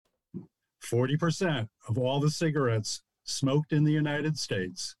40% of all the cigarettes smoked in the United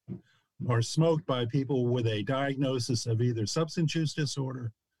States are smoked by people with a diagnosis of either substance use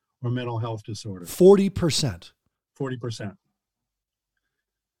disorder or mental health disorder. 40%. 40%.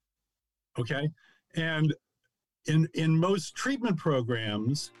 Okay. And in most treatment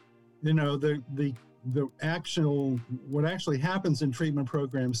programs, you know, what actually happens in treatment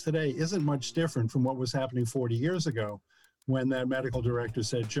programs today isn't much different from what was happening 40 years ago when that medical director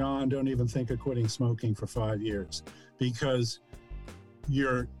said, John, don't even think of quitting smoking for 5 years, because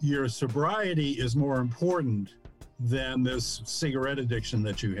your sobriety is more important than this cigarette addiction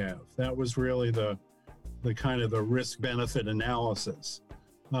that you have. That was really the kind of the risk-benefit analysis.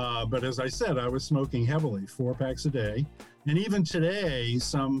 But as I said, I was smoking heavily, 4 packs a day. And even today,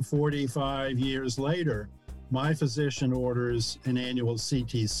 some 45 years later, my physician orders an annual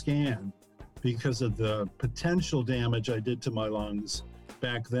CT scan because of the potential damage I did to my lungs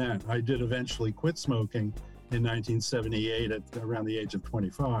back then. I did eventually quit smoking in 1978 at around the age of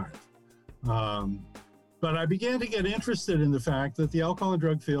 25. But I began to get interested in the fact that the alcohol and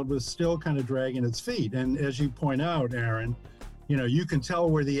drug field was still kind of dragging its feet. And as you point out, Aaron, you know, you can tell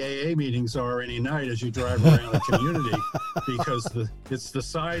where the AA meetings are any night as you drive around the community because it's the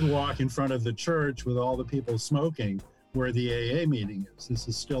sidewalk in front of the church with all the people smoking where the AA meeting is. This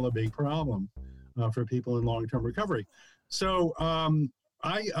is still a big problem for people in long-term recovery. So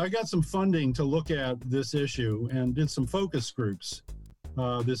I got some funding to look at this issue and did some focus groups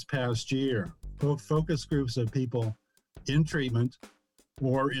this past year. Focus groups of people in treatment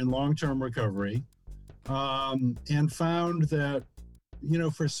or in long-term recovery. And found that, you know,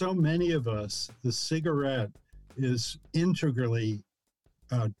 for so many of us, the cigarette is integrally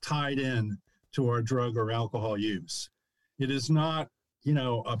tied in to our drug or alcohol use. It is not, you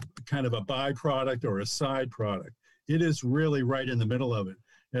know, a kind of a byproduct or a side product. It is really right in the middle of it.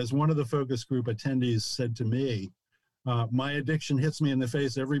 As one of the focus group attendees said to me, my addiction hits me in the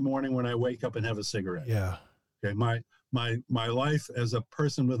face every morning when I wake up and have a cigarette. Yeah. Okay. My life as a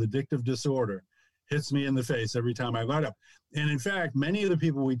person with addictive disorder hits me in the face every time I light up. And in fact, many of the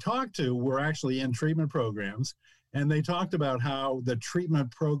people we talked to were actually in treatment programs, and they talked about how the treatment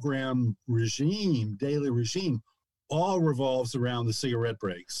program regime, daily regime, all revolves around the cigarette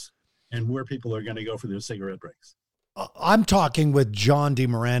breaks and where people are going to go for their cigarette breaks. I'm talking with John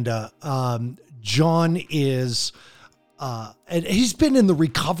DiMiranda. John is... and he's been in the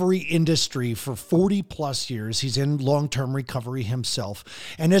recovery industry for 40 plus years. He's in long-term recovery himself.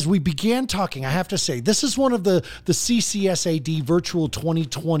 And as we began talking, I have to say, this is one of the CCSAD Virtual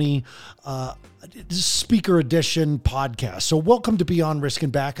 2020 Speaker Edition podcast. So welcome to Beyond Risk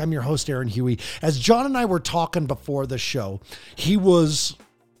and Back. I'm your host, Aaron Huey. As John and I were talking before the show, he was...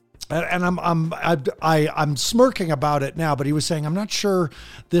 And I'm smirking about it now, but he was saying, I'm not sure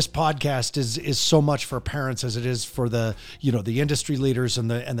this podcast is so much for parents as it is for the industry leaders and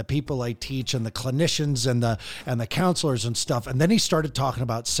the people I teach and the clinicians and the counselors and stuff. And then he started talking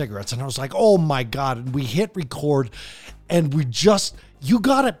about cigarettes, and I was like, oh my God. And we hit record, and you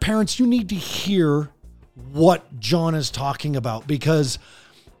got it, parents. You need to hear what John is talking about, because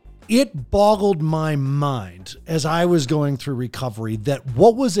it boggled my mind as I was going through recovery that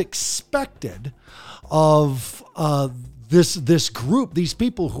what was expected of this group, these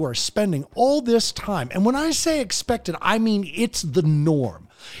people who are spending all this time. And when I say expected, I mean it's the norm.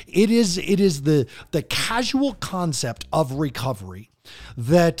 It is the casual concept of recovery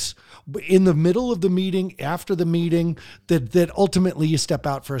that in the middle of the meeting, after the meeting, that ultimately you step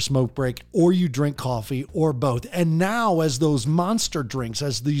out for a smoke break or you drink coffee or both. And now as those monster drinks,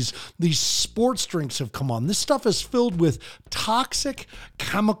 as these sports drinks have come on, this stuff is filled with toxic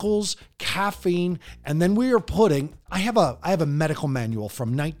chemicals, caffeine, and then we are putting, I have a medical manual from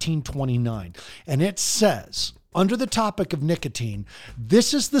 1929, and it says, under the topic of nicotine,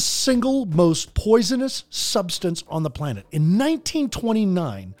 this is the single most poisonous substance on the planet. In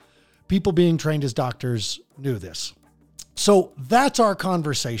 1929, people being trained as doctors knew this. So that's our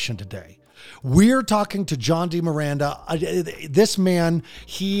conversation today. We're talking to John DiMiranda. This man,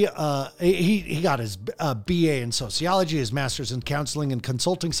 he got his BA in sociology, his master's in counseling and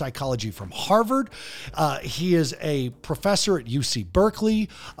consulting psychology from Harvard. He is a professor at UC Berkeley.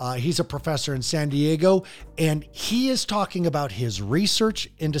 He's a professor in San Diego, and he is talking about his research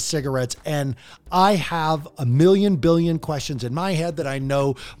into cigarettes. And I have a million billion questions in my head that I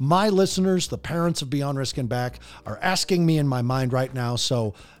know my listeners, the parents of Beyond Risk and Back, are asking me in my mind right now.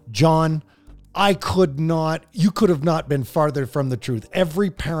 So, John, you could have not been farther from the truth. Every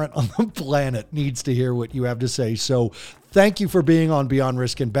parent on the planet needs to hear what you have to say. So thank you for being on Beyond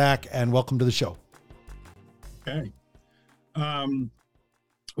Risk and Back, and welcome to the show. Okay.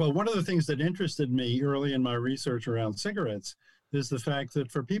 Well, one of the things that interested me early in my research around cigarettes is the fact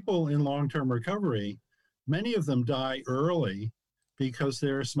that for people in long-term recovery, many of them die early because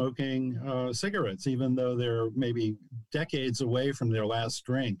they're smoking cigarettes, even though they're maybe decades away from their last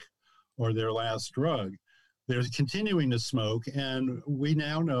drink or their last drug. They're continuing to smoke, and we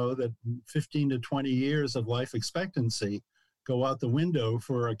now know that 15 to 20 years of life expectancy go out the window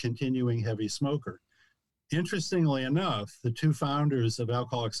for a continuing heavy smoker. Interestingly enough, the two founders of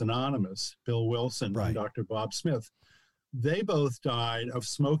Alcoholics Anonymous, Bill Wilson and Dr. Bob Smith, they both died of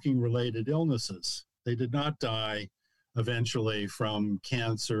smoking-related illnesses. They did not die eventually from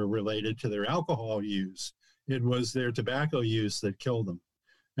cancer related to their alcohol use. It was their tobacco use that killed them.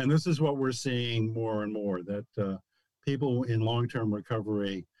 And this is what we're seeing more and more, that people in long-term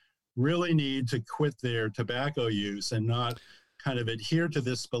recovery really need to quit their tobacco use and not kind of adhere to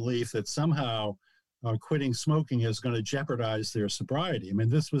this belief that somehow quitting smoking is going to jeopardize their sobriety. I mean,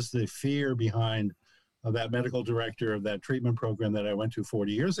 this was the fear behind that medical director of that treatment program that I went to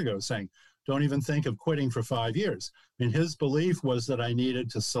 40 years ago, saying, don't even think of quitting for 5 years. I mean, his belief was that I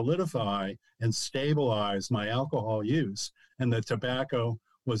needed to solidify and stabilize my alcohol use, and that tobacco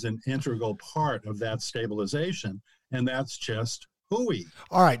was an integral part of that stabilization. And that's just hooey.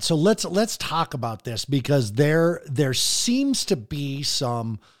 All right, so let's talk about this, because there seems to be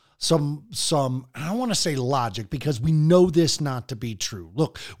some I don't want to say logic, because we know this not to be true.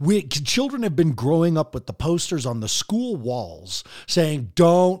 Look, children have been growing up with the posters on the school walls saying,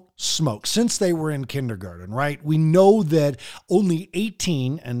 don't smoke, since they were in kindergarten, right? We know that only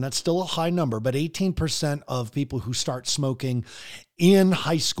 18, and that's still a high number, but 18% of people who start smoking in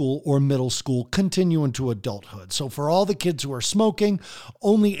high school or middle school continue into adulthood. So for all the kids who are smoking,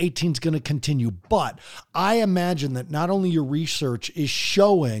 only 18 is going to continue. But I imagine that not only your research is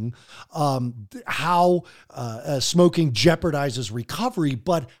showing how smoking jeopardizes recovery,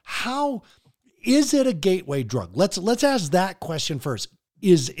 but how is it a gateway drug? Let's ask that question first.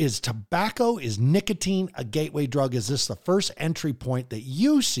 Is tobacco, is nicotine a gateway drug? Is this the first entry point that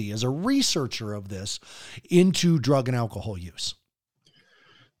you see as a researcher of this into drug and alcohol use?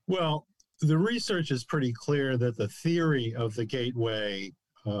 Well, the research is pretty clear that the theory of the gateway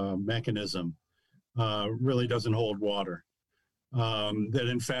mechanism really doesn't hold water. That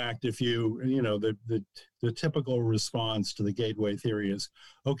in fact, if the typical response to the gateway theory is,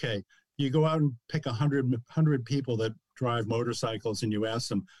 okay, you go out and pick 100 people that drive motorcycles, and you ask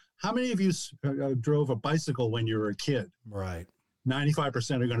them, how many of you drove a bicycle when you were a kid? Right.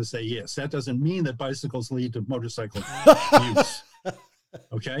 95% are going to say yes. That doesn't mean that bicycles lead to motorcycle use.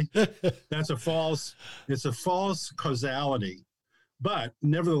 Okay, it's a false causality. But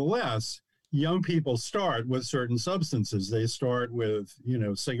nevertheless, young people start with certain substances. They start with,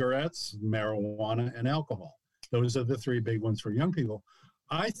 cigarettes, marijuana, and alcohol. Those are the three big ones for young people.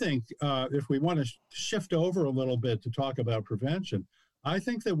 I think if we want to shift over a little bit to talk about prevention, I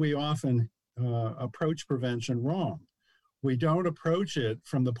think that we often approach prevention wrong. We don't approach it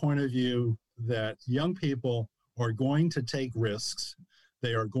from the point of view that young people are going to take risks.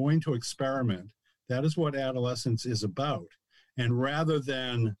 They are going to experiment. That is what adolescence is about. And rather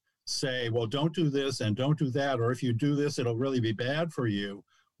than say, well, don't do this and don't do that, or if you do this, it'll really be bad for you,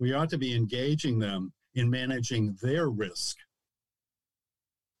 we ought to be engaging them in managing their risk.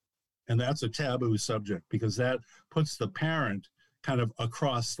 And that's a taboo subject, because that puts the parent kind of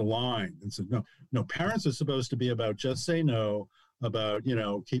across the line and says, no, parents are supposed to be about just say no, about,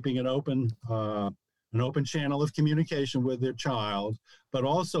 keeping it open, an open channel of communication with their child, but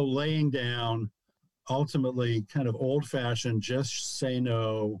also laying down ultimately kind of old-fashioned just say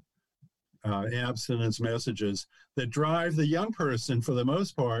no abstinence messages that drive the young person, for the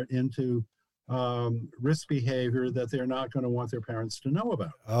most part, into risk behavior that they're not going to want their parents to know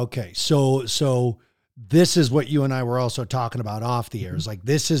about. Okay, so this is what you and I were also talking about off the air. It's like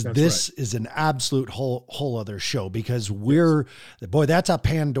this is an absolute whole other show, because that's a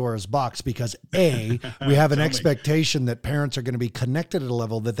Pandora's box, because A, we have an expectation that parents are going to be connected at a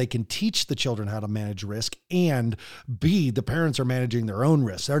level that they can teach the children how to manage risk, and B, the parents are managing their own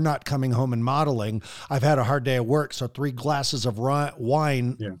risk. They're not coming home and modeling, I've had a hard day at work, so 3 glasses of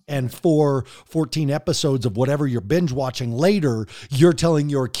wine and 14 episodes of whatever you're binge watching later, you're telling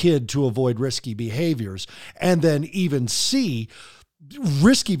your kid to avoid risky behaviors. And then even C,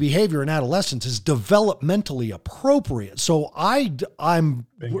 risky behavior in adolescence is developmentally appropriate. So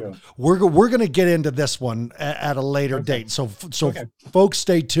we're going to get into this one at a later date. So folks,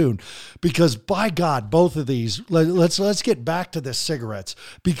 stay tuned, because by God, both of these, let's get back to the cigarettes,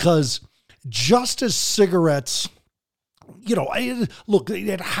 because just as cigarettes look,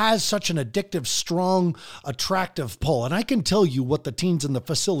 it has such an addictive, strong, attractive pull. And I can tell you what the teens in the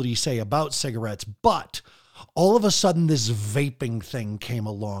facility say about cigarettes, but all of a sudden this vaping thing came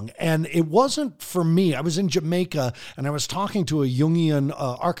along, and it wasn't for me. I was in Jamaica and I was talking to a Jungian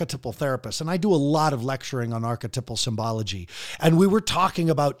archetypal therapist, and I do a lot of lecturing on archetypal symbology. And we were talking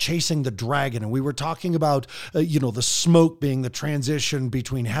about chasing the dragon, and we were talking about, the smoke being the transition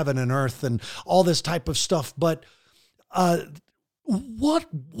between heaven and earth and all this type of stuff. But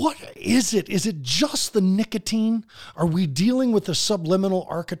what is it? Is it just the nicotine? Are we dealing with a subliminal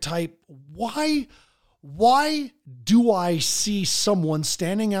archetype? Why do I see someone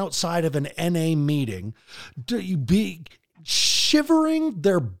standing outside of an NA meeting be shivering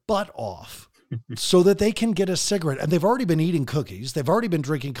their butt off so that they can get a cigarette? And they've already been eating cookies. They've already been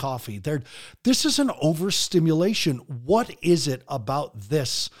drinking coffee. This is an overstimulation. What is it about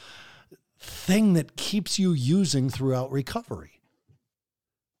this thing that keeps you using throughout recovery?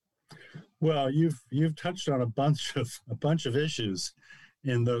 Well, you've touched on a bunch of issues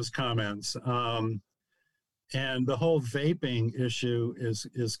in those comments. And the whole vaping issue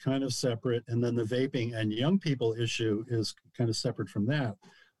is kind of separate, and then the vaping and young people issue is kind of separate from that.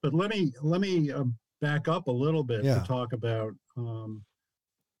 But let me back up a little bit to talk about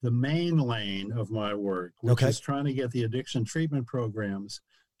the main lane of my work, which is trying to get the addiction treatment programs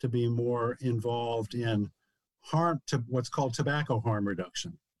to be more involved in what's called tobacco harm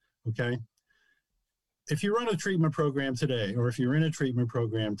reduction. Okay, if you run a treatment program today, or if you're in a treatment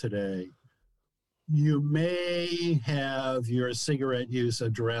program today, you may have your cigarette use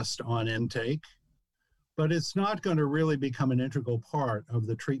addressed on intake, but it's not going to really become an integral part of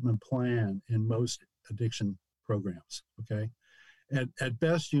the treatment plan in most addiction programs, okay? At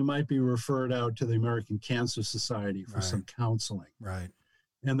best, you might be referred out to the American Cancer Society for some counseling. Right.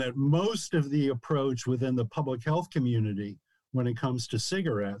 And that most of the approach within the public health community when it comes to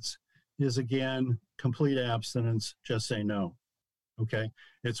cigarettes is, again, complete abstinence, just say no. Okay,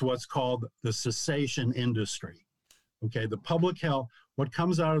 it's what's called the cessation industry. Okay, the public health, what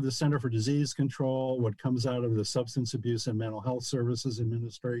comes out of the Center for Disease Control, what comes out of the Substance Abuse and Mental Health Services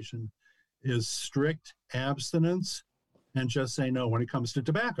Administration is strict abstinence and just say no when it comes to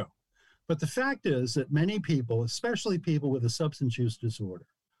tobacco. But the fact is that many people, especially people with a substance use disorder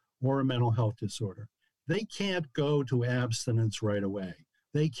or a mental health disorder, they can't go to abstinence right away.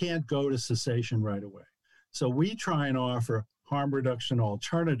 They can't go to cessation right away. So we try and offer harm reduction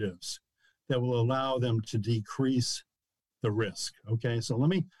alternatives that will allow them to decrease the risk. Okay, so let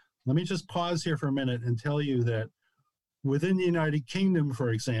me just pause here for a minute and tell you that within the United Kingdom,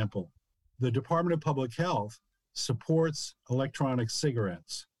 for example, the Department of Public Health supports electronic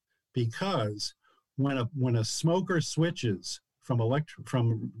cigarettes because when a smoker switches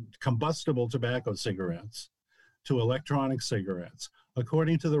from combustible tobacco cigarettes to electronic cigarettes,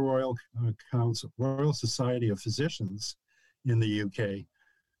 according to the Royal Society of Physicians in the UK,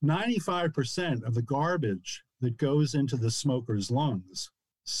 95% of the garbage that goes into the smoker's lungs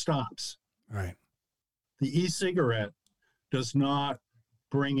stops. Right. The e-cigarette does not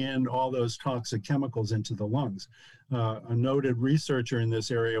bring in all those toxic chemicals into the lungs. A noted researcher in this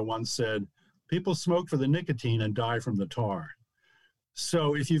area once said, people smoke for the nicotine and die from the tar.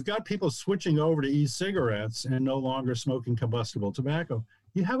 So if you've got people switching over to e-cigarettes and no longer smoking combustible tobacco,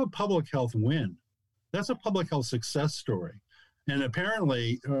 you have a public health win. That's a public health success story. And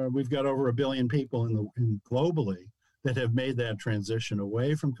apparently, we've got over 1 billion people globally that have made that transition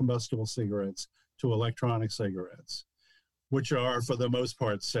away from combustible cigarettes to electronic cigarettes, which are, for the most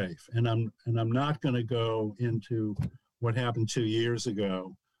part, safe. And I'm not going to go into what happened 2 years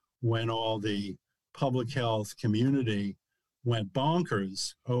ago when all the public health community went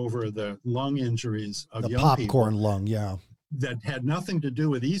bonkers over the lung injuries of young people. The popcorn lung, yeah. That had nothing to do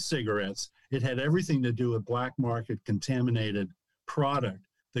with e-cigarettes. It had everything to do with black market contaminated product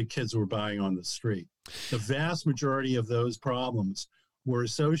that kids were buying on the street. The vast majority of those problems were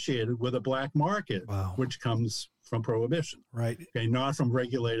associated with a black market, which comes from prohibition. Right. Okay, not from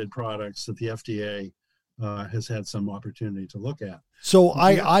regulated products that the FDA has had some opportunity to look at. So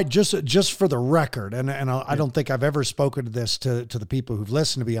I just for the record, and I don't think I've ever spoken to this to the people who've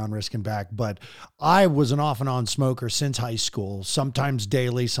listened to Beyond Risk and Back, but I was an off and on smoker since high school, sometimes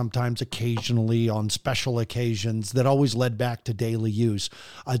daily, sometimes occasionally on special occasions that always led back to daily use.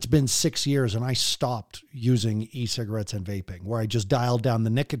 It's been 6 years and I stopped using e-cigarettes and vaping, where I just dialed down the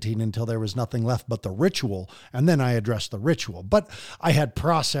nicotine until there was nothing left but the ritual, and then I addressed the ritual. But I had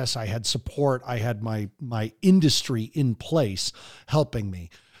process, I had support, I had my industry in place helping me.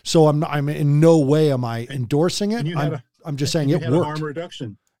 So I'm in no way am I endorsing it. I'm just saying it worked. Harm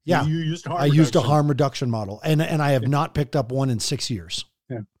reduction. Yeah. You used harm I reduction. used a harm reduction model, and I have not picked up one in 6 years.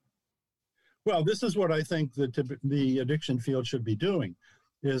 Yeah. Well, this is what I think the addiction field should be doing,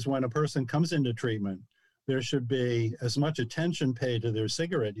 is when a person comes into treatment, there should be as much attention paid to their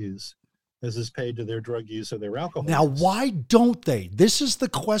cigarette use as is paid to their drug use or their alcohol Now, use. why don't they? This is the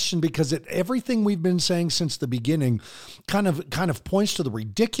question, because everything we've been saying since the beginning kind of points to the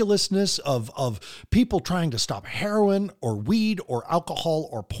ridiculousness of people trying to stop heroin or weed or alcohol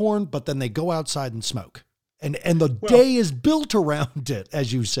or porn, but then they go outside and smoke. And the day is built around it,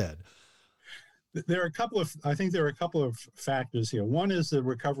 as you said. There are I think there are a couple of factors here. One is the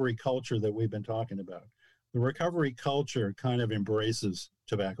recovery culture that we've been talking about. The recovery culture kind of embraces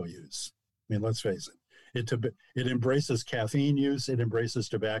tobacco use. I mean, let's face it. It embraces caffeine use. It embraces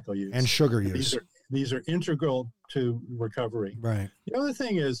tobacco use. And sugar use. These are integral to recovery. Right. The other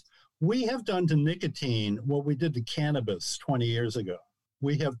thing is, we have done to nicotine what we did to cannabis 20 years ago.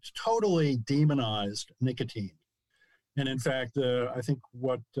 We have totally demonized nicotine. And in fact, I think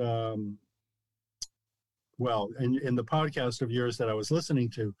in the podcast of yours that I was listening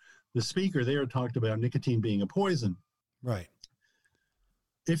to, the speaker there talked about nicotine being a poison. Right.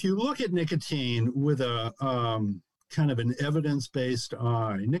 If you look at nicotine with a kind of an evidence-based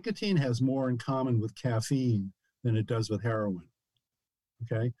eye, nicotine has more in common with caffeine than it does with heroin.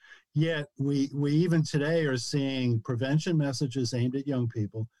 Okay? Yet we even today are seeing prevention messages aimed at young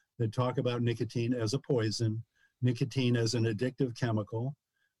people that talk about nicotine as a poison, nicotine as an addictive chemical.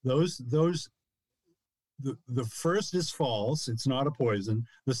 The first is false. It's not a poison.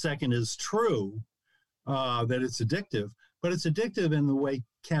 The second is true, that it's addictive. But it's addictive in the way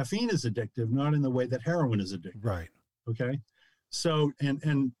caffeine is addictive, not in the way that heroin is addictive. Right. Okay. So,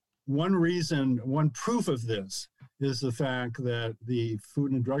 and one proof of this is the fact that the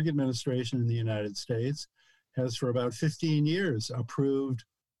Food and Drug Administration in the United States has for about 15 years approved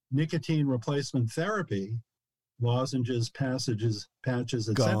nicotine replacement therapy, lozenges, patches,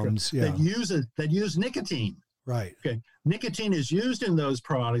 etc., that use nicotine. Right. Okay. Nicotine is used in those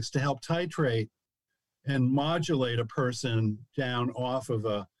products to help titrate and modulate a person down off of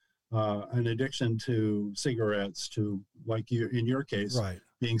an addiction to cigarettes, to, like you in your case, right,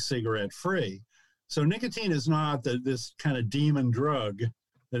 being cigarette free. So nicotine is not this kind of demon drug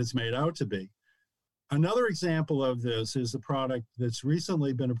that it's made out to be. Another example of this is the product that's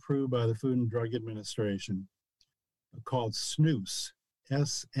recently been approved by the Food and Drug Administration called snus,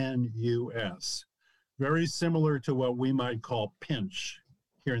 S-N-U-S. Very similar to what we might call pinch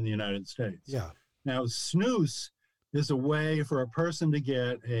here in the United States. Yeah. Now, snus is a way for a person to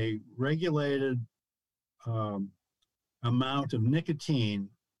get a regulated amount of nicotine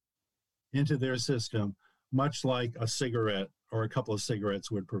into their system, much like a cigarette or a couple of cigarettes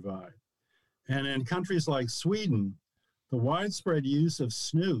would provide. And in countries like Sweden, the widespread use of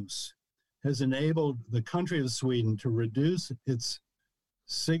snus has enabled the country of Sweden to reduce its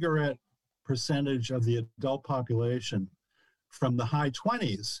cigarette percentage of the adult population from the high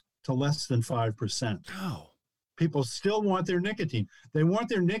 20s to less than 5%. Oh. People still want their nicotine. They want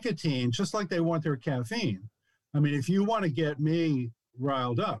their nicotine just like they want their caffeine. I mean, if you want to get me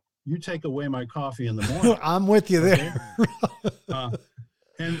riled up, you take away my coffee in the morning. I'm with you there.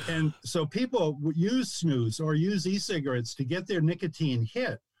 And so people use snus or use e-cigarettes to get their nicotine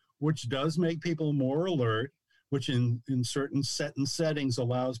hit, which does make people more alert, which in certain settings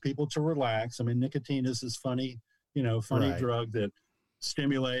allows people to relax. I mean, nicotine is this funny right, drug that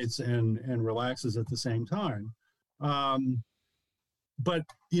stimulates and relaxes at the same time. But,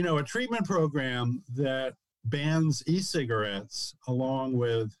 a treatment program that bans e-cigarettes along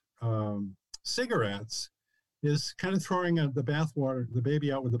with cigarettes is kind of throwing the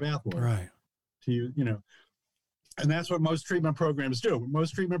baby out with the bathwater. Right. And that's what most treatment programs do.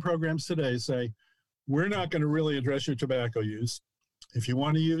 Most treatment programs today say, we're not going to really address your tobacco use. If you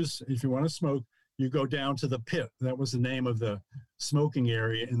want to smoke, you go down to the pit. That was the name of the smoking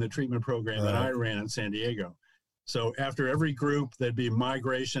area in the treatment program that I ran in San Diego. So after every group, there'd be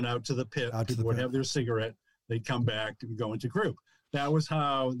migration out to the pit. People would have their cigarette. They'd come back and go into group. That was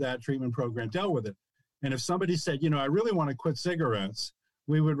how that treatment program dealt with it. And if somebody said, I really want to quit cigarettes,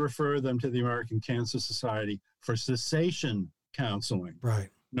 we would refer them to the American Cancer Society for cessation counseling. Right.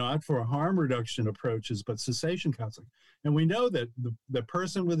 Not for harm reduction approaches, but cessation counseling. And we know that the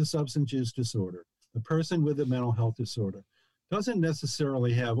person with a substance use disorder, the person with a mental health disorder, doesn't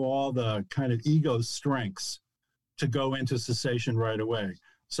necessarily have all the kind of ego strengths to go into cessation right away.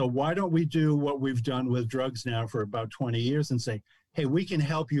 So why don't we do what we've done with drugs now for about 20 years and say, hey, we can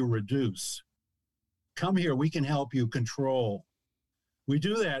help you reduce. Come here, we can help you control. We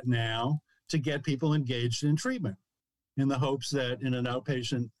do that now to get people engaged in treatment. in the hopes that in an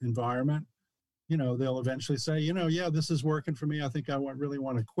outpatient environment, they'll eventually say, yeah, this is working for me. I think I really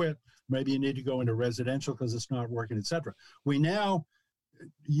want to quit. Maybe you need to go into residential because it's not working, et cetera. We now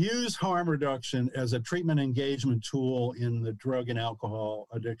use harm reduction as a treatment engagement tool in the drug and alcohol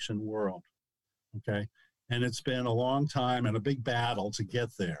addiction world. Okay. And it's been a long time and a big battle to get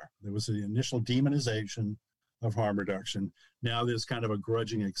there. There was the initial demonization of harm reduction. Now there's kind of a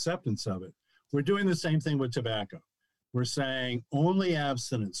grudging acceptance of it. We're doing the same thing with tobacco. We're saying only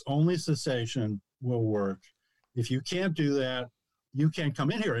abstinence, only cessation will work. If you can't do that, you can't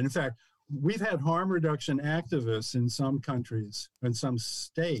come in here. And in fact, we've had harm reduction activists in some countries and some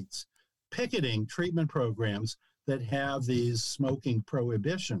states picketing treatment programs that have these smoking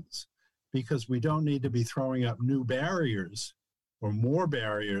prohibitions, because we don't need to be throwing up new barriers or more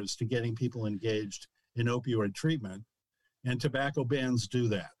barriers to getting people engaged in opioid treatment. And tobacco bans do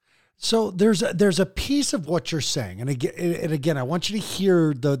that. So there's a piece of what you're saying. And again, I want you to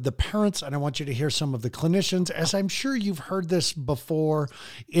hear the parents, and I want you to hear some of the clinicians, as I'm sure you've heard this before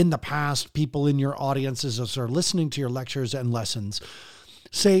in the past, people in your audiences as are listening to your lectures and lessons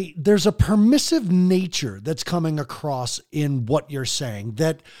say there's a permissive nature that's coming across in what you're saying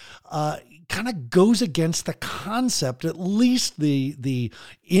that kind of goes against the concept, at least the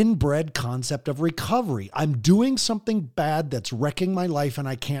inbred concept of recovery. I'm doing something bad that's wrecking my life and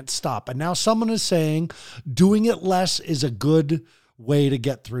I can't stop. And now someone is saying doing it less is a good way to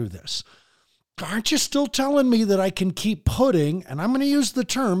get through this. Aren't you still telling me that I can keep putting, and I'm going to use the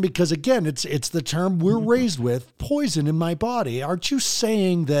term because again, it's the term we're raised with, poison in my body? Aren't you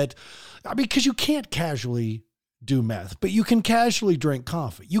saying that, because you can't casually do meth, but you can casually drink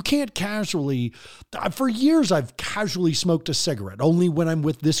coffee. You can't casually, for years I've casually smoked a cigarette, only when I'm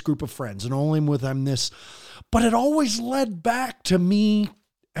with this group of friends and only when I'm this, but it always led back to me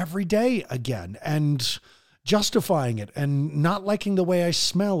every day again and justifying it and not liking the way I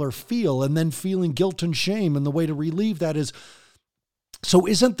smell or feel and then feeling guilt and shame. And the way to relieve that is, so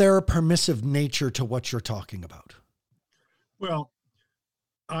isn't there a permissive nature to what you're talking about? Well,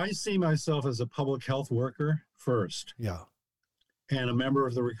 I see myself as a public health worker first. Yeah. And a member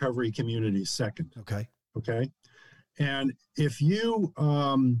of the recovery community second. Okay. Okay. And if you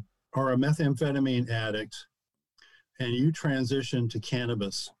are a methamphetamine addict and you transition to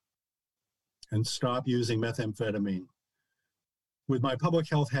cannabis and stop using methamphetamine, with my public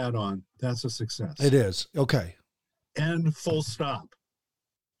health hat on, that's a success. It is. Okay. And full stop.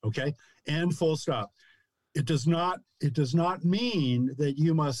 Okay. And full stop. It does not mean that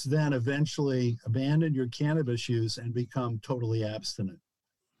you must then eventually abandon your cannabis use and become totally abstinent.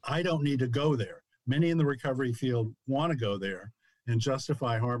 I don't need to go there. Many in the recovery field want to go there and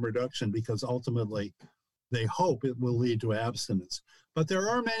justify harm reduction because ultimately they hope it will lead to abstinence. But there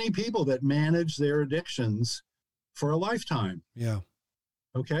are many people that manage their addictions for a lifetime. Yeah.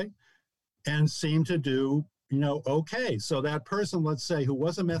 Okay. And seem to do, okay. So that person, let's say, who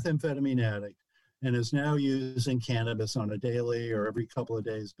was a methamphetamine addict and is now using cannabis on a daily or every couple of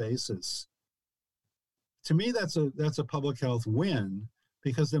days basis. To me, that's a public health win,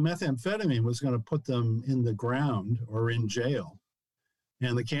 because the methamphetamine was going to put them in the ground or in jail.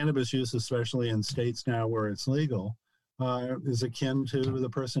 And the cannabis use, especially in states now where it's legal, is akin to the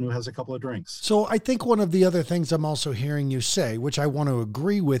person who has a couple of drinks. So I think one of the other things I'm also hearing you say, which I want to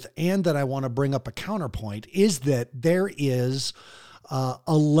agree with, and that I want to bring up a counterpoint, is that there is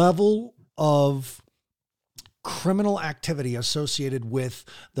a level of criminal activity associated with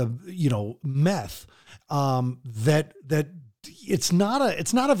the, meth, that it's not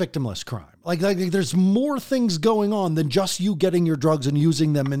a victimless crime. Like there's more things going on than just you getting your drugs and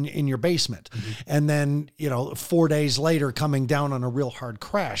using them in your basement. Mm-hmm. And then, 4 days later coming down on a real hard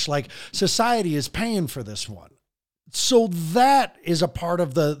crash. Like society is paying for this one. So that is a part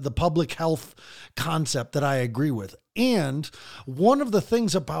of the public health concept that I agree with. And one of the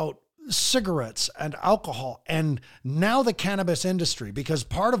things about cigarettes and alcohol and now the cannabis industry, because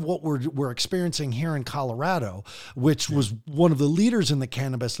part of what we're experiencing here in Colorado, which was one of the leaders in the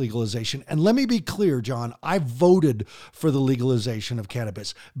cannabis legalization. And let me be clear, John, I voted for the legalization of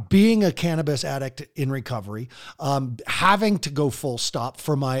cannabis. Being a cannabis addict in recovery, having to go full stop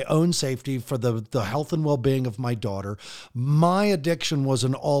for my own safety, for the health and well-being of my daughter, my addiction was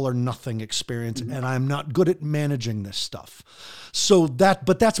an all or nothing experience. Mm-hmm. And I'm not good at managing this stuff.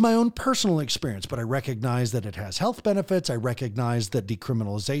 But that's my own personal experience, but I recognize that it has health benefits. I recognize that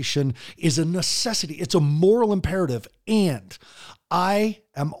decriminalization is a necessity. It's a moral imperative. And I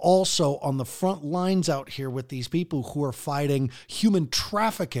am also on the front lines out here with these people who are fighting human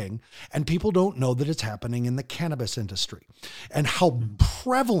trafficking, and people don't know that it's happening in the cannabis industry and how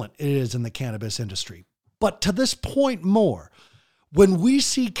prevalent it is in the cannabis industry. But to this point more, when we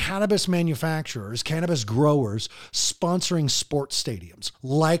see cannabis manufacturers, cannabis growers sponsoring sports stadiums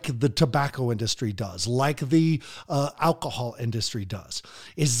like the tobacco industry does, like the alcohol industry does,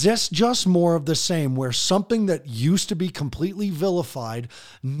 is this just more of the same where something that used to be completely vilified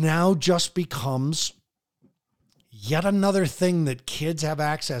now just becomes yet another thing that kids have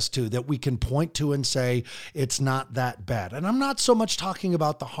access to that we can point to and say it's not that bad? And I'm not so much talking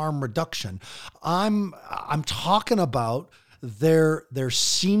about the harm reduction. I'm talking about there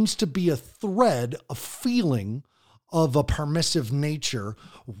seems to be a thread, a feeling of a permissive nature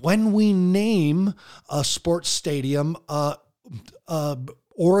when we name a sports stadium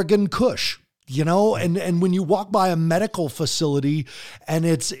Oregon Kush. You know, and when you walk by a medical facility and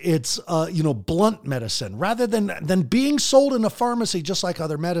it's blunt medicine rather than being sold in a pharmacy just like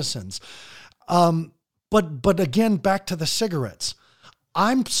other medicines. But again, back to the cigarettes.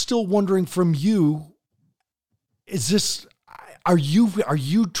 I'm still wondering from you, are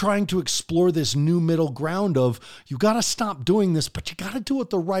you trying to explore this new middle ground of you got to stop doing this, but you got to do it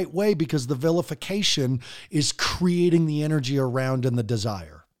the right way because the vilification is creating the energy around and the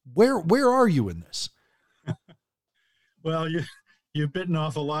desire? Where are you in this? Well, you've bitten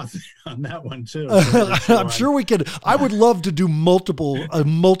off a lot on that one too. I'm sure we could. I would love to do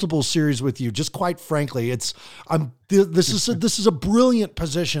multiple series with you. Just quite frankly, this is a brilliant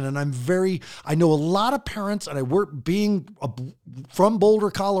position, and I know a lot of parents, and from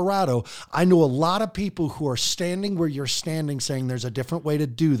Boulder, Colorado, I know a lot of people who are standing where you're standing saying there's a different way to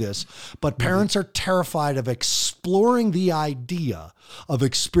do this, but parents are terrified of exploring the idea of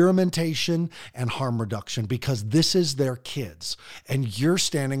experimentation and harm reduction because this is their kids, and you're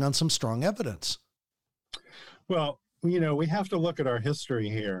standing on some strong evidence. Well, we have to look at our history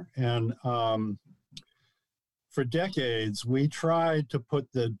here, and for decades, we tried to put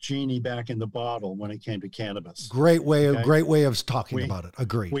the genie back in the bottle when it came to cannabis. Great way of talking about it.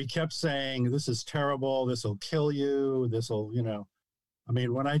 Agree. We kept saying, this is terrible. This will kill you.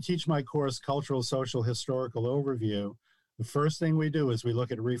 When I teach my course, Cultural, Social, Historical Overview, the first thing we do is we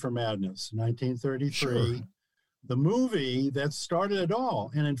look at Reefer Madness, 1933, sure. The movie that started it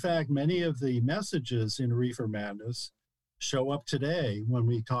all. And in fact, many of the messages in Reefer Madness show up today when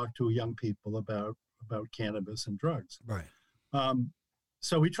we talk to young people about cannabis and drugs. Right.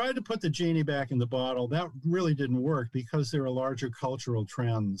 So we tried to put the genie back in the bottle. That really didn't work because there are larger cultural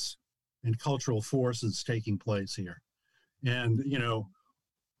trends and cultural forces taking place here. And,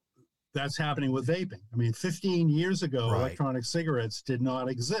 that's happening with vaping. 15 years ago, right. Electronic cigarettes did not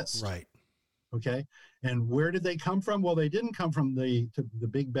exist. Right. Okay. And where did they come from? Well, they didn't come from the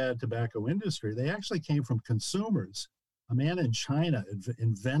big bad tobacco industry. They actually came from consumers. A man in China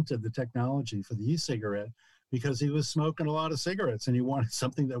invented the technology for the e-cigarette because he was smoking a lot of cigarettes and he wanted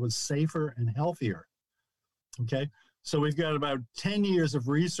something that was safer and healthier. Okay. So we've got about 10 years of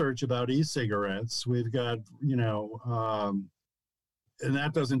research about e-cigarettes. We've got, and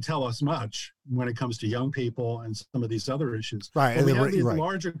that doesn't tell us much when it comes to young people and some of these other issues. Right. But we have these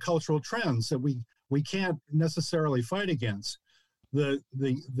larger cultural trends that we can't necessarily fight against.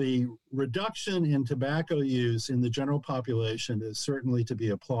 The reduction in tobacco use in the general population is certainly to be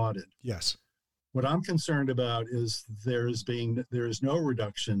applauded. Yes. What I'm concerned about is there is no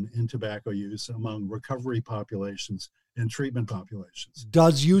reduction in tobacco use among recovery populations and treatment populations.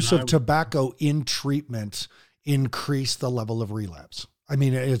 Does use of tobacco in treatment increase the level of relapse?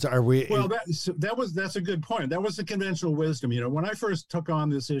 Are we? Well, that's a good point. That was the conventional wisdom. When I first took on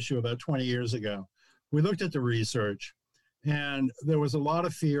this issue about 20 years ago, we looked at the research, and there was a lot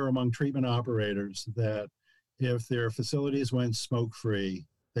of fear among treatment operators that if their facilities went smoke-free,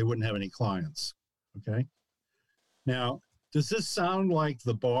 they wouldn't have any clients. Okay. Now, does this sound like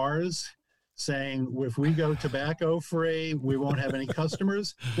the bars saying if we go tobacco-free, we won't have any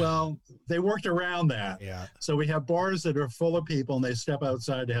customers? Well, they worked around that. Yeah. So we have bars that are full of people and they step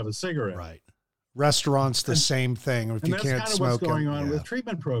outside to have a cigarette. Right. Restaurants, the same thing. If you can't smoke, that's kind of what's going on with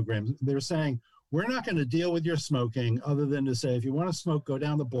treatment programs. They're saying, we're not going to deal with your smoking other than to say, if you want to smoke, go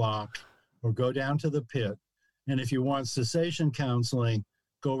down the block or go down to the pit. And if you want cessation counseling,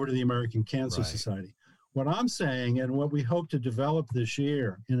 go over to the American Cancer Society. What I'm saying, and what we hope to develop this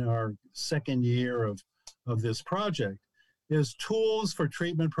year in our second year of this project, is tools for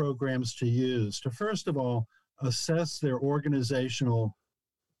treatment programs to use to, first of all, assess their organizational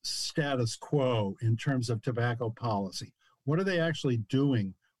status quo in terms of tobacco policy. What are they actually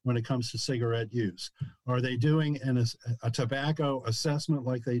doing when it comes to cigarette use? Are they doing a tobacco assessment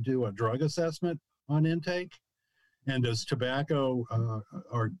like they do a drug assessment on intake? And does tobacco,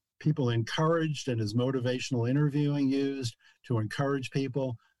 are people encouraged, and is motivational interviewing used to encourage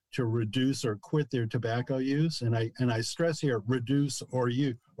people to reduce or quit their tobacco use. And I stress here, reduce or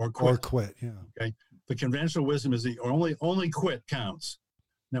quit. Or quit, yeah. Okay. The conventional wisdom is the only quit counts.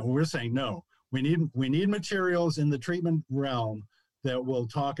 Now we're saying no. We need materials in the treatment realm that will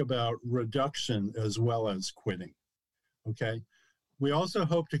talk about reduction as well as quitting. Okay. We also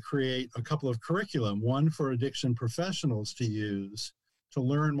hope to create a couple of curriculum, one for addiction professionals to use to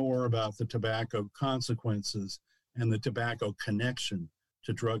learn more about the tobacco consequences and the tobacco connection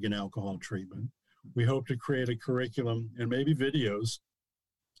to drug and alcohol treatment. We hope to create a curriculum and maybe videos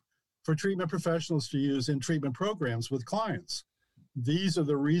for treatment professionals to use in treatment programs with clients. These are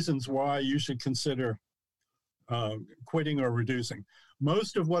the reasons why you should consider quitting or reducing.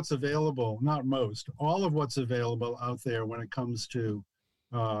 Most of what's available, not most, all of what's available out there when it comes to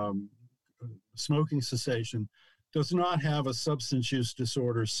smoking cessation does not have a substance use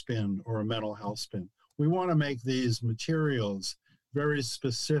disorder spin or a mental health spin. We want to make these materials very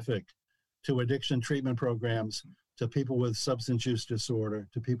specific to addiction treatment programs, to people with substance use disorder,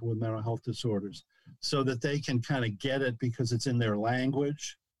 to people with mental health disorders, so that they can kind of get it because it's in their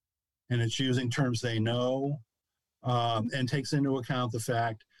language and it's using terms they know, and takes into account the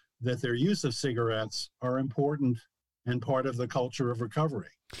fact that their use of cigarettes are important and part of the culture of recovery.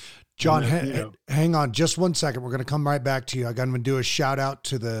 John, hang on just 1 second. We're going to come right back to you. I'm going to do a shout out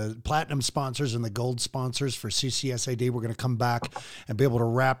to the platinum sponsors and the gold sponsors for CCSAD. We're going to come back and be able to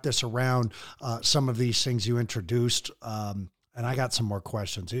wrap this around some of these things you introduced. And I got some more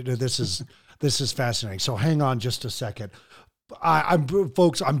questions. This is fascinating. So hang on just a second. I'm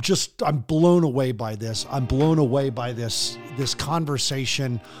blown away by this. I'm blown away by this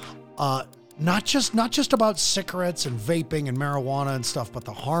conversation. Not just about cigarettes and vaping and marijuana and stuff, but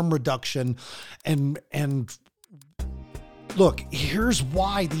the harm reduction and look, here's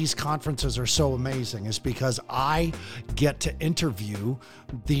why these conferences are so amazing is because I get to interview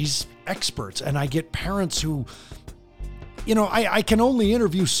these experts and I get parents who, I can only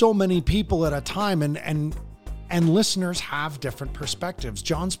interview so many people at a time and listeners have different perspectives.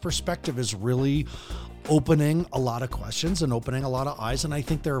 John's perspective is really opening a lot of questions and opening a lot of eyes. And I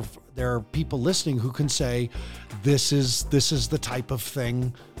think there are people listening who can say, this is the type of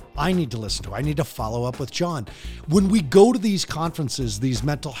thing I need to listen to. I need to follow up with John. When we go to these conferences, these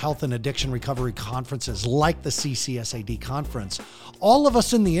mental health and addiction recovery conferences, like the CCSAD conference, all of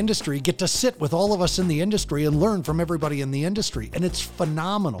us in the industry get to sit with all of us in the industry and learn from everybody in the industry. And it's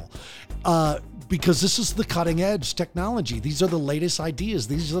phenomenal. Because this is the cutting edge technology. These are the latest ideas.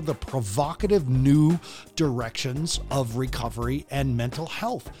 These are the provocative new directions of recovery and mental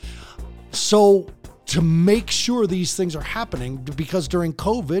health. So to make sure these things are happening, because during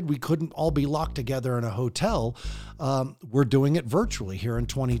COVID, we couldn't all be locked together in a hotel. We're doing it virtually here in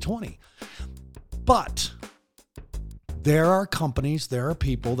 2020. But there are companies, there are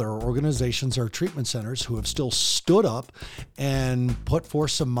people, there are organizations, there are treatment centers who have still stood up and put forth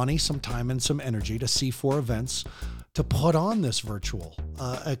some money, some time, and some energy to C4 events to put on this virtual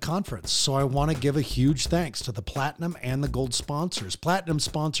conference. So I want to give a huge thanks to the platinum and the gold sponsors. Platinum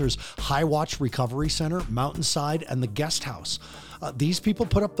sponsors High Watch Recovery Center, Mountainside, and the Guest House. These people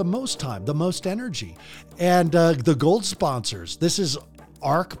put up the most time, the most energy. And the gold sponsors, this is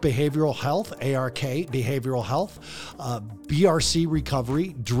ARC Behavioral Health, ARK Behavioral Health, BRC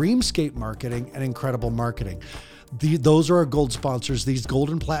Recovery, Dreamscape Marketing, and Incredible Marketing. Those are our gold sponsors. These gold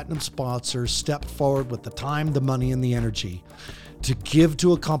and platinum sponsors stepped forward with the time, the money, and the energy to give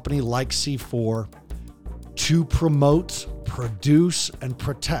to a company like C4 to promote, produce, and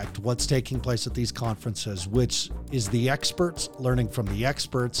protect what's taking place at these conferences, which is the experts learning from the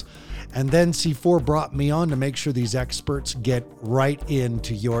experts. And then C4 brought me on to make sure these experts get right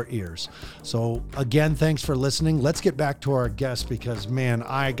into your ears. So again, thanks for listening. Let's get back to our guest because, man,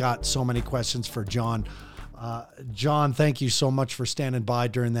 I got so many questions for John. John, thank you so much for standing by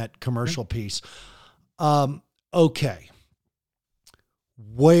during that commercial piece. Okay.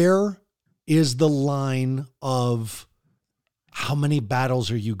 Where is the line of how many battles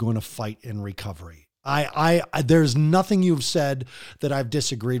are you going to fight in recovery? There's nothing you've said that I've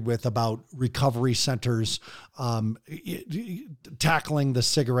disagreed with about recovery centers tackling the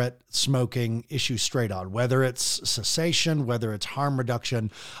cigarette smoking issue straight on, whether it's cessation, whether it's harm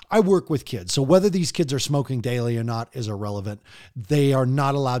reduction. I work with kids. So whether these kids are smoking daily or not is irrelevant. They are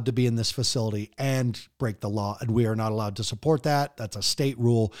not allowed to be in this facility and break the law. And we are not allowed to support that. That's a state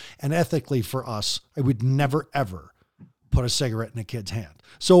rule. And ethically for us, I would never, ever put a cigarette in a kid's hand.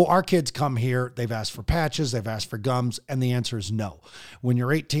 So our kids come here, they've asked for patches, they've asked for gums, and the answer is no. When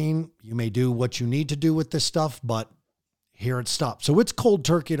you're 18, you may do what you need to do with this stuff, but here it stops. So it's cold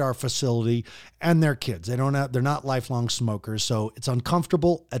turkey at our facility, and their kids. They're not lifelong smokers, so it's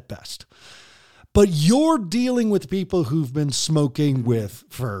uncomfortable at best. But you're dealing with people who've been smoking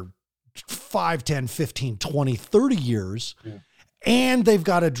for 5, 10, 15, 20, 30 years. Yeah. And they've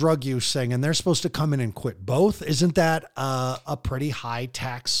got a drug use thing, and they're supposed to come in and quit both. Isn't that a pretty high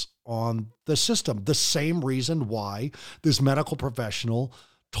tax on the system? The same reason why this medical professional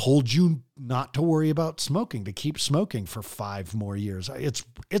told you not to worry about smoking, to keep smoking for 5 more years.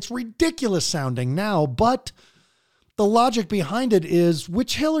 It's ridiculous sounding now, but the logic behind it is,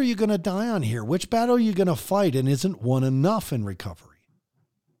 which hill are you going to die on here? Which battle are you going to fight? And isn't one enough in recovery?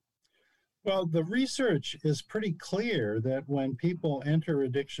 Well, the research is pretty clear that when people enter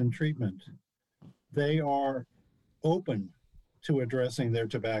addiction treatment, they are open to addressing their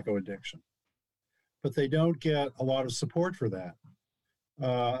tobacco addiction, but they don't get a lot of support for that.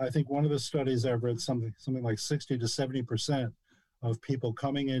 I think one of the studies I've read, something like 60 to 70% of people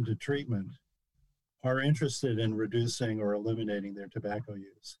coming into treatment are interested in reducing or eliminating their tobacco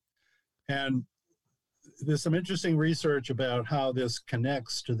use. And there's some interesting research about how this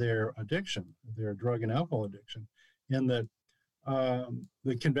connects to their addiction, their drug and alcohol addiction, in that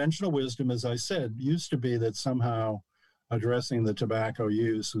the conventional wisdom, as I said, used to be that somehow addressing the tobacco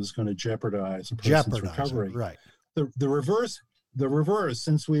use was going to jeopardize a person's recovery. Right. The reverse,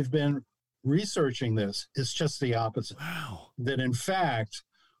 since we've been researching this, is just the opposite. Wow. That in fact,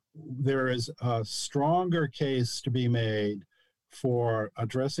 there is a stronger case to be made for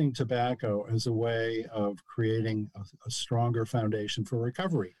addressing tobacco as a way of creating a stronger foundation for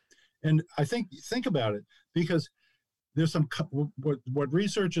recovery. And I think about it, because there's some what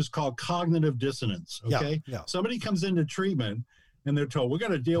researchers call cognitive dissonance. Okay. Yeah. Somebody comes into treatment and they're told, we're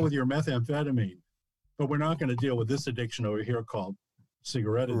going to deal with your methamphetamine, but we're not going to deal with this addiction over here called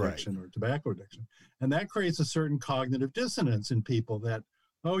cigarette addiction or tobacco addiction. And that creates a certain cognitive dissonance in people that,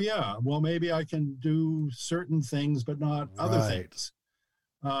 oh yeah, well, maybe I can do certain things, but not other things.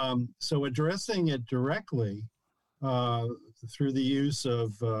 So addressing it directly through the use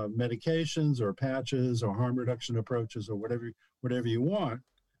of medications or patches or harm reduction approaches or whatever you want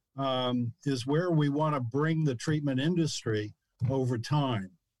is where we want to bring the treatment industry over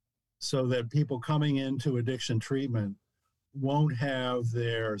time, so that people coming into addiction treatment won't have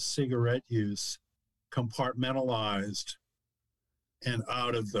their cigarette use compartmentalized and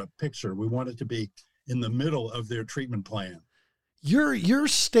out of the picture. We want it to be in the middle of their treatment plan. Your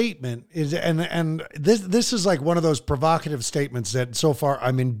statement is, and this is like one of those provocative statements that so far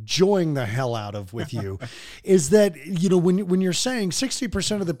I'm enjoying the hell out of with you, is that, you know, when you're saying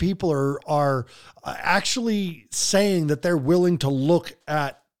 60% of the people are actually saying that they're willing to look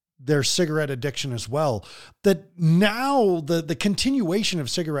at their cigarette addiction as well, that now the continuation of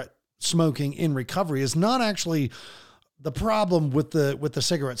cigarette smoking in recovery is not actually the problem with the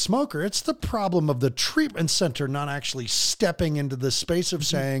cigarette smoker. It's the problem of the treatment center not actually stepping into the space of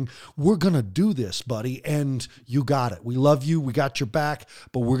saying, we're going to do this, buddy, and you got it. We love you. We got your back,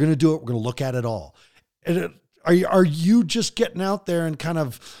 but we're going to do it. We're going to look at it all. And are you just getting out there and kind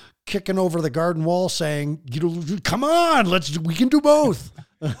of kicking over the garden wall saying, you know, come on, we can do both?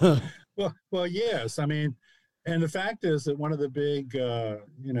 Well, yes. I mean, and the fact is that one of the big,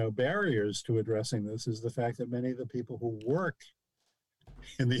 barriers to addressing this is the fact that many of the people who work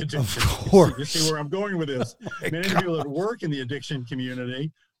in the addiction, of course, you see where I'm going with this. Many of the people that work in the addiction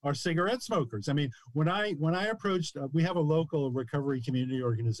community are cigarette smokers. I mean, when I approached, we have a local recovery community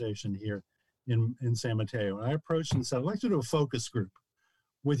organization here in San Mateo, and I approached and said, I'd like to do a focus group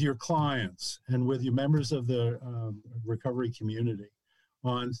with your clients and with your members of the recovery community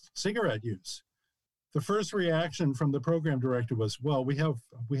on cigarette use. The first reaction from the program director was, well, we have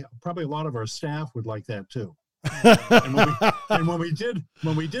probably a lot of our staff would like that too. and when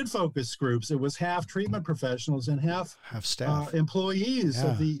we did focus groups, it was half treatment professionals and half staff, employees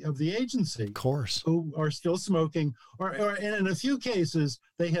of the agency, of course, who are still smoking, or and in a few cases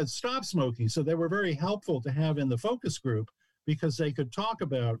they had stopped smoking. So they were very helpful to have in the focus group, because they could talk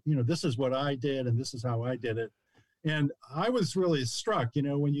about, you know, this is what I did and this is how I did it. And I was really struck, you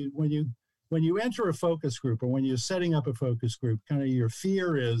know, when you enter a focus group, or when you're setting up a focus group, kind of your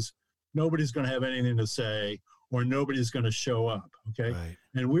fear is nobody's going to have anything to say, or nobody's going to show up. Okay. Right.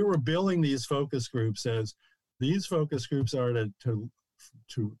 And we were billing these focus groups as these focus groups are to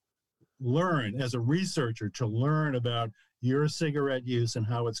learn, as a researcher, to learn about your cigarette use and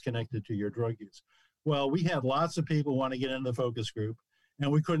how it's connected to your drug use. Well, we had lots of people want to get into the focus group,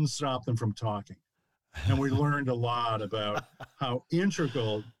 and we couldn't stop them from talking. And we learned a lot about how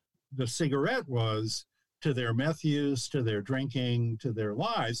integral the cigarette was to their meth use, to their drinking, to their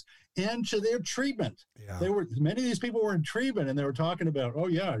lives, and to their treatment. Yeah. Many of these people were in treatment, and they were talking about, oh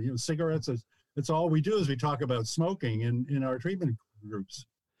yeah, cigarettes it's all we do is we talk about smoking in our treatment groups.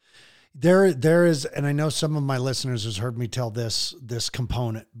 There is, and I know some of my listeners has heard me tell this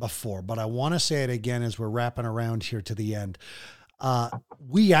component before, but I want to say it again as we're wrapping around here to the end.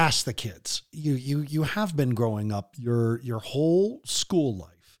 We ask the kids, you have been growing up your whole school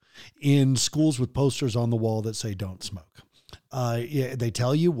life in schools with posters on the wall that say don't smoke. They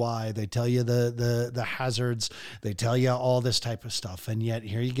tell you why, they tell you the hazards, they tell you all this type of stuff. And yet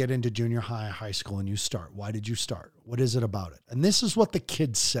here you get into junior high school, and you start. Why did you start? What is it about it? And this is what the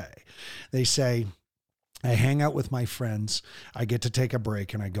kids say. They say, I hang out with my friends, I get to take a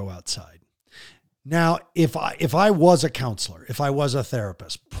break, and I go outside. Now, if I was a counselor, if I was a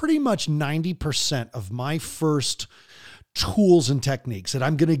therapist, pretty much 90% of my first tools and techniques that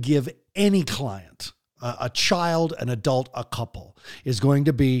I'm going to give any client, a child, an adult, a couple, is going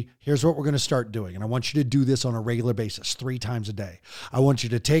to be, here's what we're going to start doing. And I want you to do this on a regular basis, 3 times a day. I want you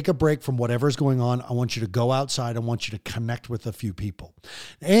to take a break from whatever's going on. I want you to go outside. I want you to connect with a few people.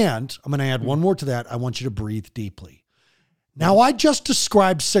 And I'm going to add one more to that. I want you to breathe deeply. Now, I just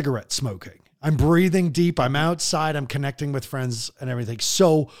described cigarette smoking. I'm breathing deep. I'm outside. I'm connecting with friends and everything.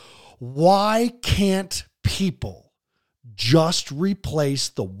 So why can't people just replace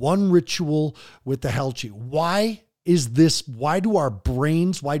the one ritual with the hell chew? Why do our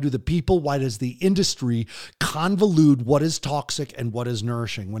brains, why do the people, why does the industry convolute what is toxic and what is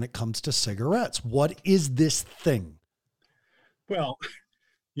nourishing when it comes to cigarettes? What is this thing? Well,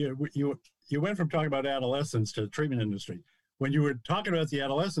 you went from talking about adolescents to the treatment industry. When you were talking about the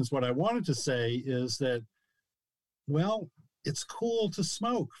adolescents, what I wanted to say is that, well, it's cool to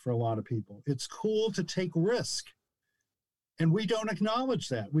smoke for a lot of people. It's cool to take risk. And we don't acknowledge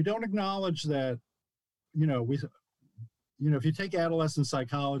that. We don't acknowledge that, if you take adolescent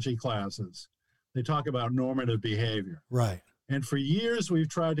psychology classes, they talk about normative behavior. Right. And for years, we've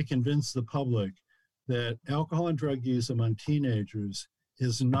tried to convince the public that alcohol and drug use among teenagers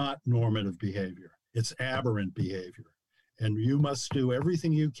is not normative behavior. It's aberrant behavior. And you must do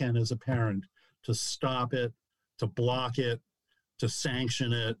everything you can as a parent to stop it, to block it, to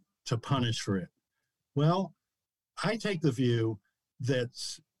sanction it, to punish for it. Well, I take the view that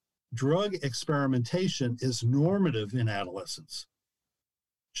drug experimentation is normative in adolescence,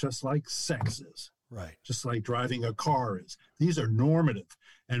 just like sex is. Right. Just like driving a car is. These are normative.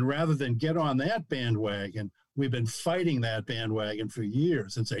 And rather than get on that bandwagon, we've been fighting that bandwagon for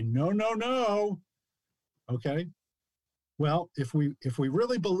years and say, no. Okay. Well, if we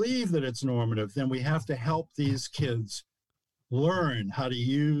really believe that it's normative, then we have to help these kids learn how to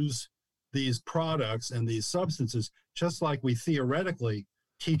use these products and these substances, just like we theoretically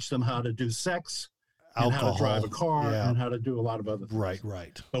teach them how to do sex, and how to drive a car, and how to do a lot of other things.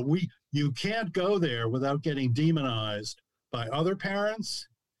 Right. But you can't go there without getting demonized by other parents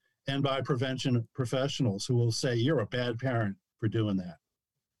and by prevention professionals who will say, you're a bad parent for doing that.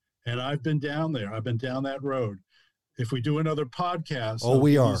 And I've been down there. I've been down that road. If we do another podcast,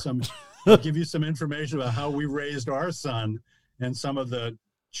 I'll give you some information about how we raised our son and some of the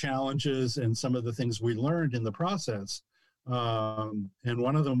challenges and some of the things we learned in the process. And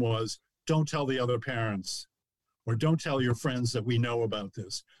one of them was, don't tell the other parents, or don't tell your friends that we know about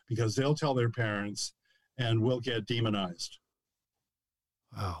this, because they'll tell their parents and we'll get demonized.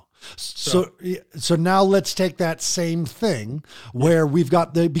 Wow. So now let's take that same thing where we've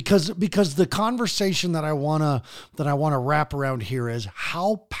got because the conversation that I want to wrap around here is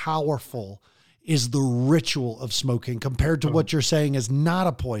how powerful is the ritual of smoking compared to what you're saying is not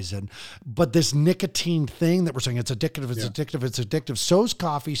a poison, but this nicotine thing that we're saying it's addictive, it's addictive. So's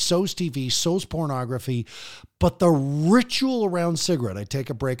coffee, so's TV, so's pornography. But the ritual around cigarette, I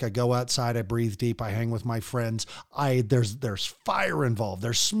take a break, I go outside, I breathe deep, I hang with my friends. There's fire involved,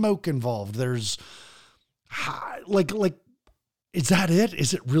 there's smoke involved, there's like, is that it?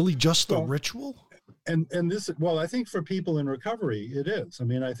 Is it really just the ritual? And this, well, I think for people in recovery, it is. I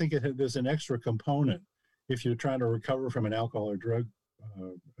mean, I think there's an extra component if you're trying to recover from an alcohol or drug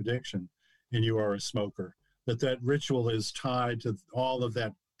addiction and you are a smoker, that ritual is tied to all of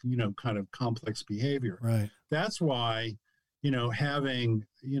that, kind of complex behavior. Right. That's why, having,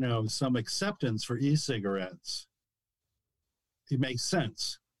 some acceptance for e-cigarettes, it makes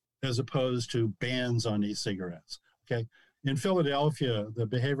sense as opposed to bans on e-cigarettes. Okay. In Philadelphia, the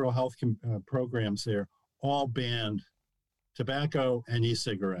behavioral health programs there all banned tobacco and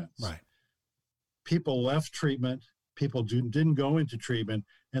e-cigarettes. Right. People left treatment. People didn't go into treatment.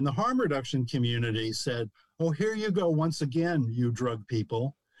 And the harm reduction community said, oh, here you go once again, you drug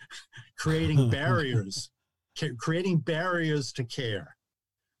people. creating barriers to care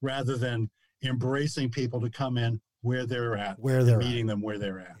rather than embracing people to come in where they're at, meeting them where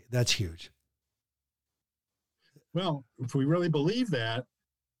they're at. That's huge. Well, if we really believe that,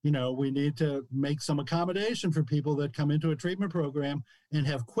 we need to make some accommodation for people that come into a treatment program and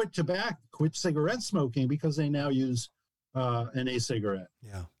have quit cigarette smoking because they now use an e-cigarette.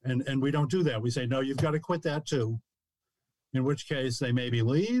 Yeah. And we don't do that. We say, no, you've got to quit that too. In which case they maybe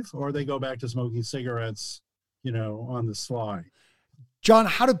leave or they go back to smoking cigarettes, on the sly. John,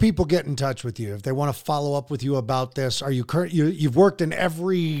 how do people get in touch with you if they want to follow up with you about this? Are you you've worked in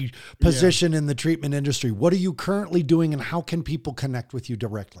every position in the treatment industry. What are you currently doing and how can people connect with you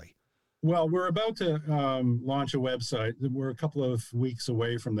directly? Well, we're about to launch a website. We're a couple of weeks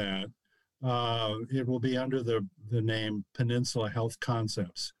away from that. It will be under the name Peninsula Health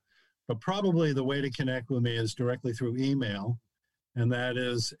Concepts. But probably the way to connect with me is directly through email, and that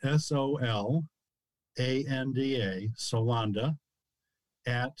is SOLANDA, Solanda,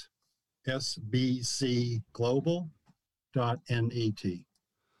 at sbcglobal.net.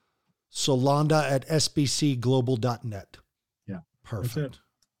 Solanda at sbcglobal.net. Yeah. Perfect.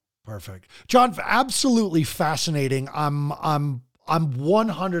 Perfect. John, absolutely fascinating. I'm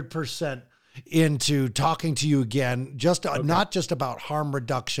 100% into talking to you again, not just about harm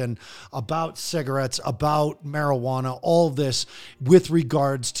reduction, about cigarettes, about marijuana, all this with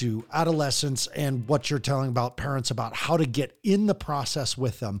regards to adolescents and what you're telling about parents about how to get in the process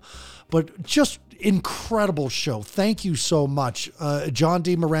with them. But just incredible show. Thank you so much. John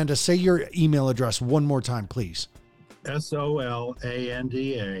D. Miranda, say your email address one more time, please.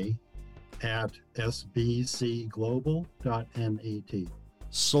 SOLANDA at sbcglobal.net.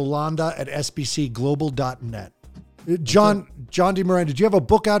 Solanda at sbcglobal.net. John D. Miranda, do you have a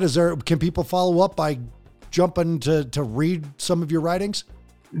book out? Can people follow up by jumping to read some of your writings?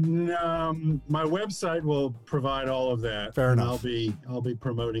 My website will provide all of that. Fair enough. I'll be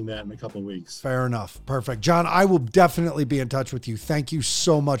promoting that in a couple of weeks. Fair enough. Perfect. John, I will definitely be in touch with you. Thank you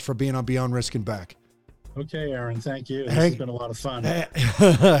so much for being on Beyond Risk and Back. Okay, Aaron. Thank you. This has been a lot of fun.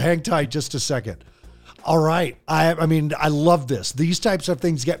 Hang tight just a second. All right. I mean, I love this. These types of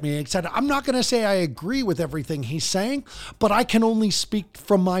things get me excited. I'm not going to say I agree with everything he's saying, but I can only speak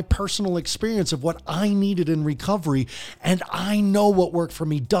from my personal experience of what I needed in recovery. And I know what worked for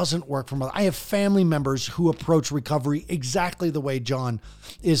me doesn't work for me. I have family members who approach recovery exactly the way John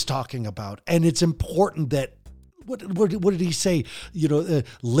is talking about. And it's important that what did he say?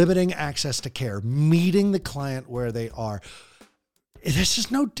 Limiting access to care, meeting the client where they are. This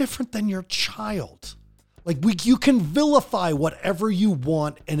is no different than your child. You can vilify whatever you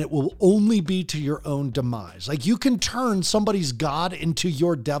want and it will only be to your own demise. You can turn somebody's God into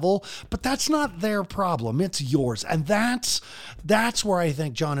your devil, but that's not their problem. It's yours. And that's where I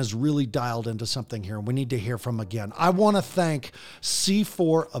think John has really dialed into something here. We need to hear from him again. I want to thank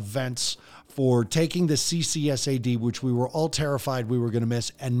C4 Events for taking the CCSAD, which we were all terrified we were going to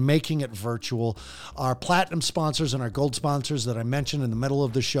miss, and making it virtual. Our platinum sponsors and our gold sponsors that I mentioned in the middle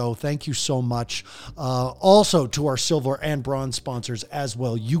of the show, thank you so much. Also to our silver and bronze sponsors as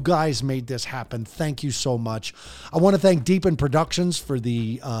well. You guys made this happen. Thank you so much. I want to thank Deepen Productions for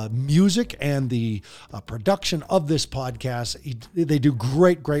the music and the production of this podcast. They do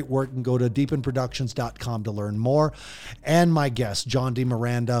great work, and go to deepenproductions.com to learn more. And my guest, John D.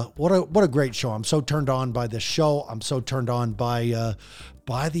 Miranda. What a great show. I'm so turned on by this show. I'm so turned on by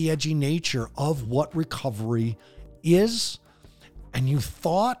the edgy nature of what recovery is. And you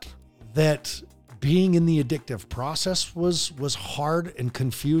thought that being in the addictive process was hard and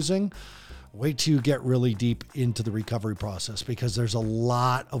confusing. Wait till you get really deep into the recovery process, because there's a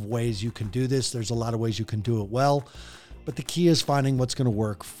lot of ways you can do this. There's a lot of ways you can do it well. But the key is finding what's going to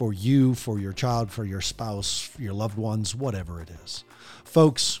work for you, for your child, for your spouse, for your loved ones, whatever it is.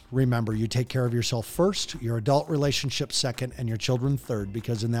 Folks, remember, you take care of yourself first, your adult relationship second, and your children third,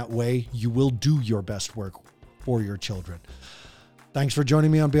 because in that way, you will do your best work for your children. Thanks for joining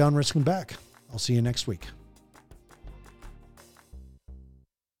me on Beyond Risk and Back. I'll see you next week.